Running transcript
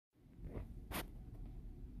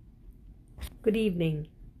Good evening.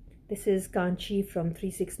 This is Kanchi from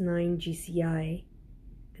 369 GCI,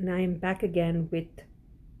 and I am back again with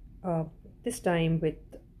uh, this time with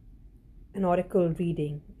an oracle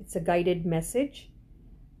reading. It's a guided message,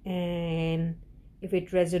 and if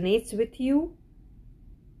it resonates with you,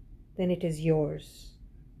 then it is yours.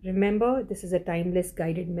 Remember, this is a timeless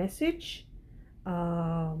guided message,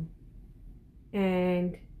 and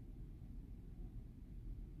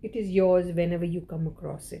it is yours whenever you come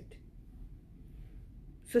across it.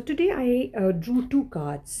 So today I drew two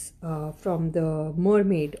cards from the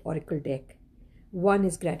Mermaid Oracle deck. One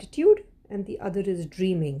is gratitude and the other is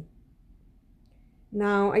dreaming.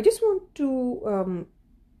 Now I just want to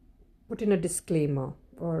put in a disclaimer,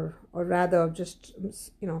 or rather just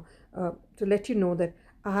to let you know that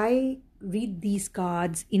I read these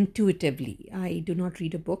cards intuitively. I do not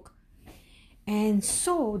read a book. And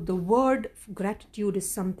so the word gratitude is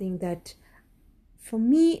something that for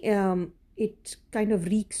me it kind of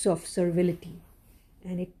reeks of servility,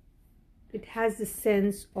 and it has the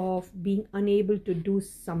sense of being unable to do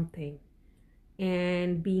something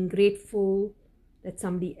and being grateful that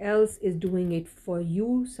somebody else is doing it for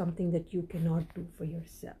you, something that you cannot do for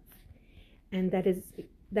yourself. And that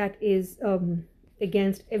is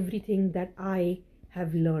against everything that I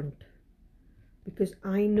have learned, because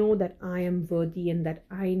I know that I am worthy, and that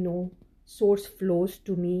I know source flows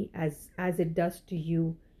to me as it does to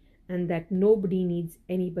you, and that nobody needs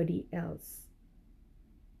anybody else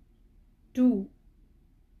to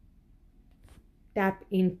tap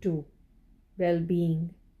into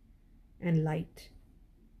well-being and light.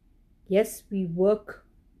 Yes, we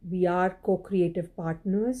are co-creative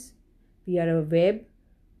partners, we are a web,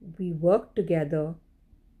 we work together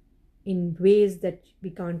in ways that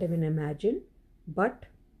we can't even imagine, but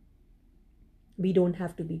we don't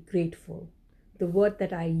have to be grateful. The word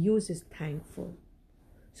that I use is thankful.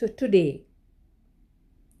 So today,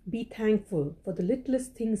 be thankful for the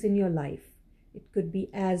littlest things in your life. It could be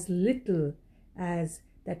as little as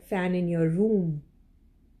that fan in your room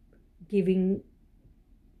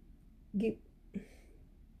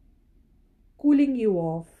cooling you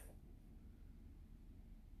off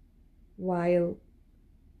while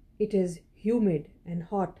it is humid and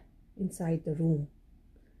hot inside the room.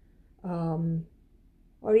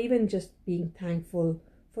 Or even just being thankful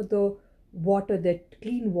for the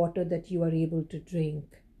clean water that you are able to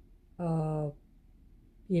drink.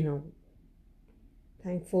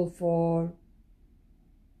 Thankful for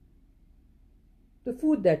the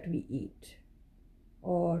food that we eat,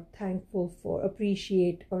 or thankful for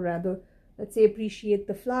appreciate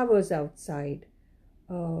the flowers outside,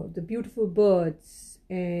 the beautiful birds,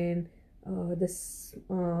 and the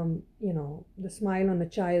smile on a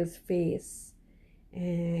child's face,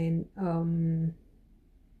 and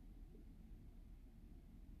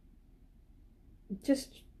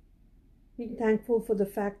just being thankful for the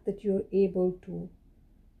fact that you're able to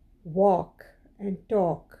walk and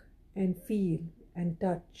talk and feel and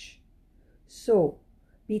touch. So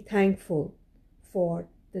be thankful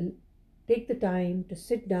take the time to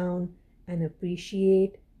sit down and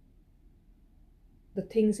appreciate the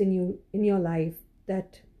things in your life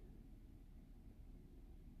that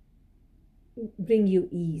bring you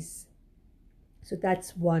ease. So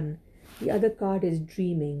that's one. The other card is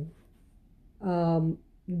dreaming.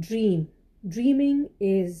 Dreaming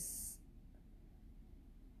is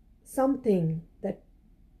something that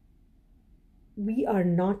we are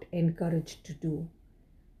not encouraged to do.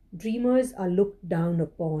 Dreamers are looked down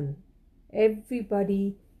upon.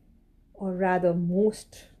 Everybody, or rather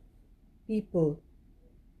most people,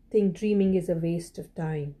 think dreaming is a waste of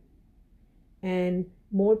time, and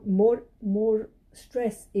more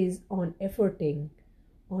stress is on efforting,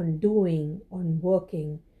 on doing, on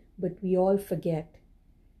working. But we all forget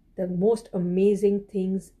the most amazing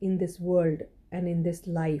things in this world and in this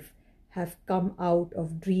life have come out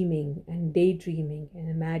of dreaming and daydreaming and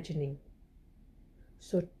imagining.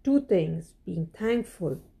 So two things, being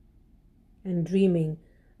thankful and dreaming,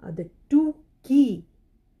 are the two key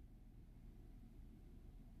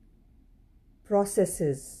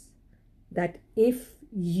processes that if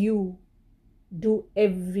you do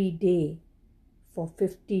every day for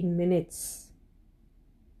 15 minutes,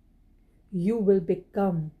 you will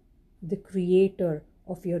become the creator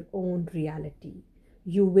of your own reality.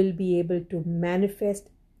 You will be able to manifest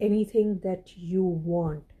anything that you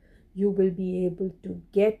want. You will be able to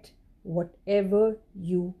get whatever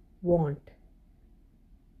you want.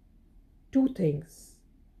 Two things: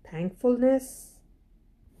 thankfulness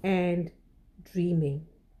and dreaming.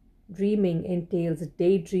 Dreaming entails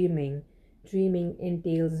daydreaming. Dreaming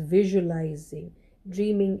entails visualizing.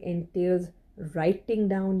 Dreaming entails writing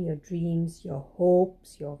down your dreams, your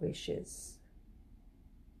hopes, your wishes.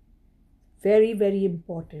 Very, very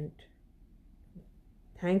important.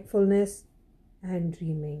 Thankfulness and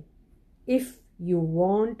dreaming. If you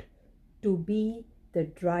want to be the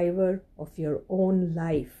driver of your own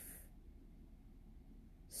life,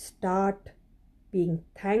 start being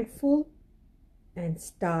thankful and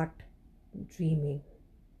start dreaming.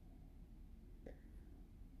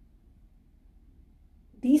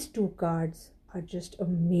 These two cards are just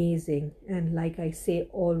amazing, and like I say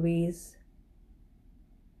always,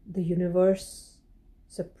 the universe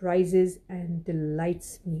surprises and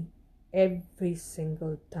delights me every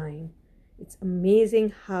single time. It's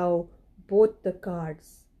amazing how both the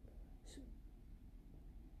cards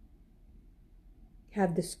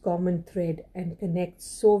have this common thread and connect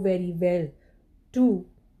so very well to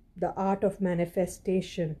the art of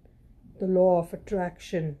manifestation, the law of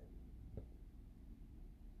attraction.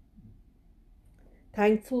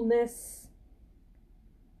 Thankfulness,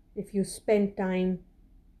 if you spend time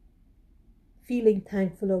feeling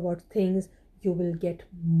thankful about things, you will get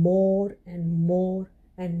more and more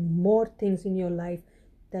and more things in your life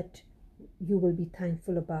that you will be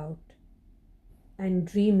thankful about. And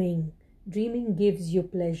dreaming gives you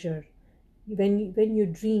pleasure. When you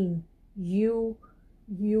dream, you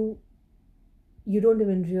don't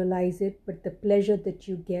even realize it, but the pleasure that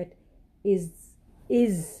you get is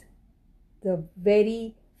the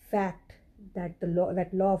very fact that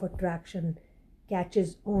that law of attraction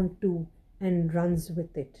catches on to and runs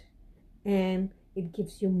with it, and it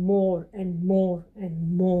gives you more and more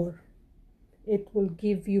and more. It will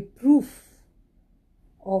give you proof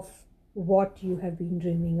of what you have been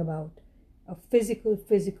dreaming about, a physical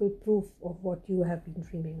proof of what you have been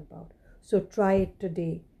dreaming about. So try it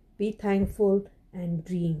today. Be thankful and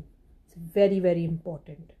dream. It's very, very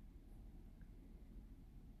important.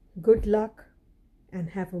 Good luck and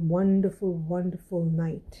have a wonderful, wonderful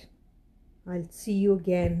night. I'll see you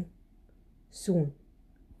again soon.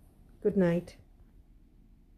 Good night.